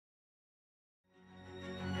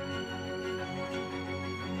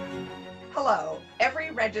Hello. Every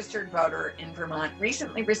registered voter in Vermont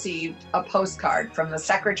recently received a postcard from the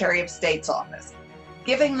Secretary of State's office,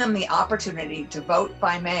 giving them the opportunity to vote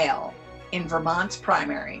by mail in Vermont's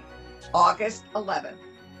primary, August 11th.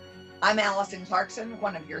 I'm Alison Clarkson,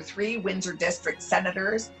 one of your 3 Windsor District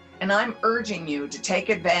Senators, and I'm urging you to take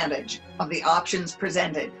advantage of the options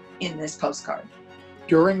presented in this postcard.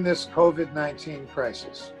 During this COVID-19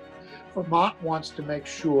 crisis, Vermont wants to make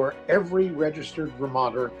sure every registered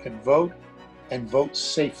Vermonter can vote and vote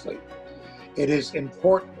safely. It is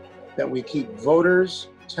important that we keep voters,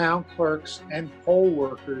 town clerks, and poll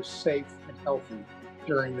workers safe and healthy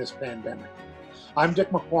during this pandemic. I'm Dick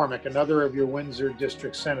McCormack, another of your Windsor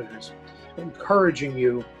District Senators, encouraging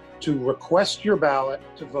you to request your ballot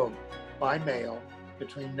to vote by mail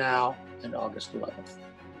between now and August 11th.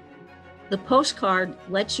 The postcard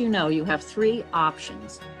lets you know you have 3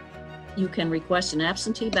 options. You can request an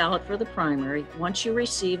absentee ballot for the primary. Once you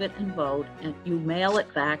receive it and vote, and you mail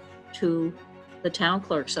it back to the town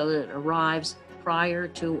clerk so that it arrives prior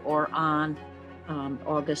to or on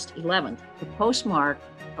August 11th. The postmark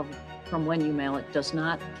from when you mail it does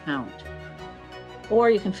not count. Or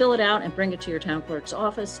you can fill it out and bring it to your town clerk's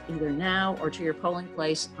office either now or to your polling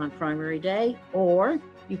place on primary day, or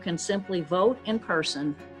you can simply vote in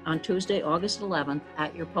person on Tuesday, August 11th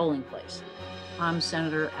at your polling place. I'm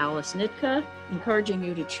Senator Alison Nitka, encouraging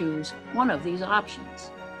you to choose one of these options.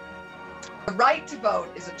 The right to vote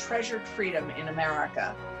is a treasured freedom in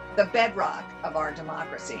America, the bedrock of our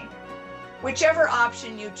democracy. Whichever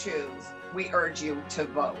option you choose, we urge you to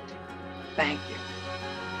vote. Thank you.